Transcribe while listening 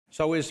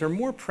So is there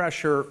more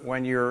pressure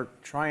when you're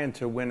trying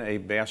to win a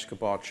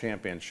basketball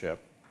championship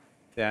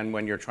than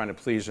when you're trying to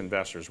please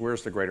investors?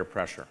 Where's the greater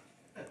pressure?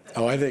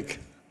 Oh, I think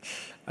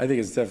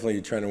it's definitely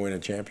trying to win a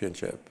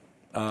championship.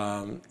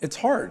 It's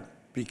hard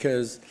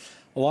because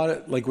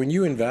like when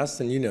you invest,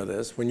 and you know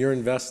this, when you're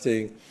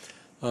investing,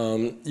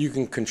 you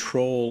can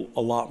control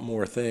a lot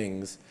more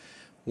things.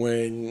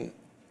 When,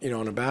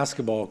 on a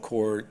basketball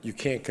court, you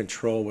can't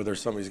control whether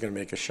somebody's going to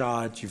make a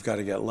shot. You've got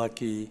to get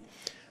lucky.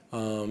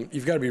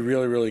 You've got to be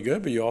really, really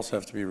good, but you also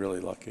have to be really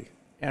lucky.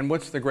 And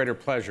what's the greater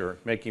pleasure,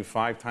 making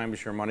 5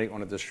 times your money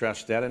on a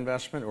distressed debt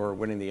investment or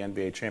winning the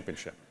NBA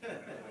championship?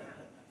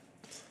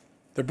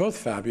 They're both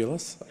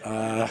fabulous.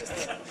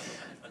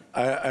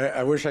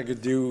 I wish I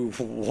could do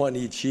one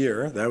each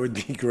year. That would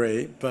be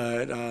great.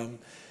 But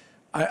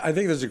I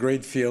think there's a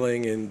great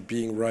feeling in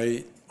being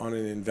right on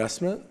an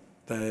investment,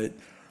 that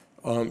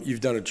you've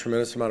done a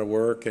tremendous amount of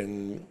work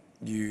and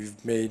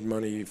you've made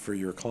money for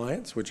your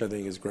clients, which I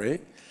think is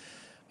great.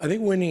 I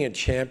think winning a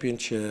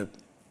championship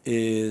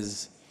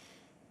it's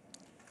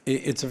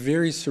a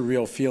very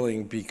surreal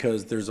feeling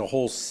because there's a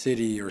whole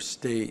city or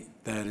state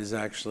that is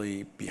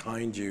actually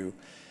behind you.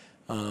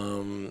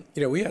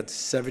 We had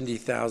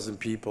 70,000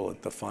 people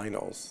at the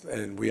finals,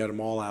 and we had them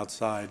all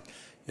outside.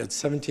 You had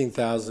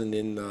 17,000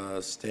 in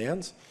the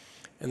stands,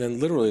 and then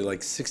literally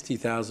like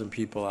 60,000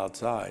 people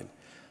outside.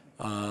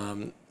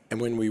 And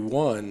when we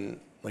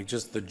won, like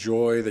just the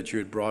joy that you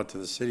had brought to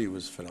the city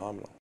was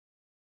phenomenal.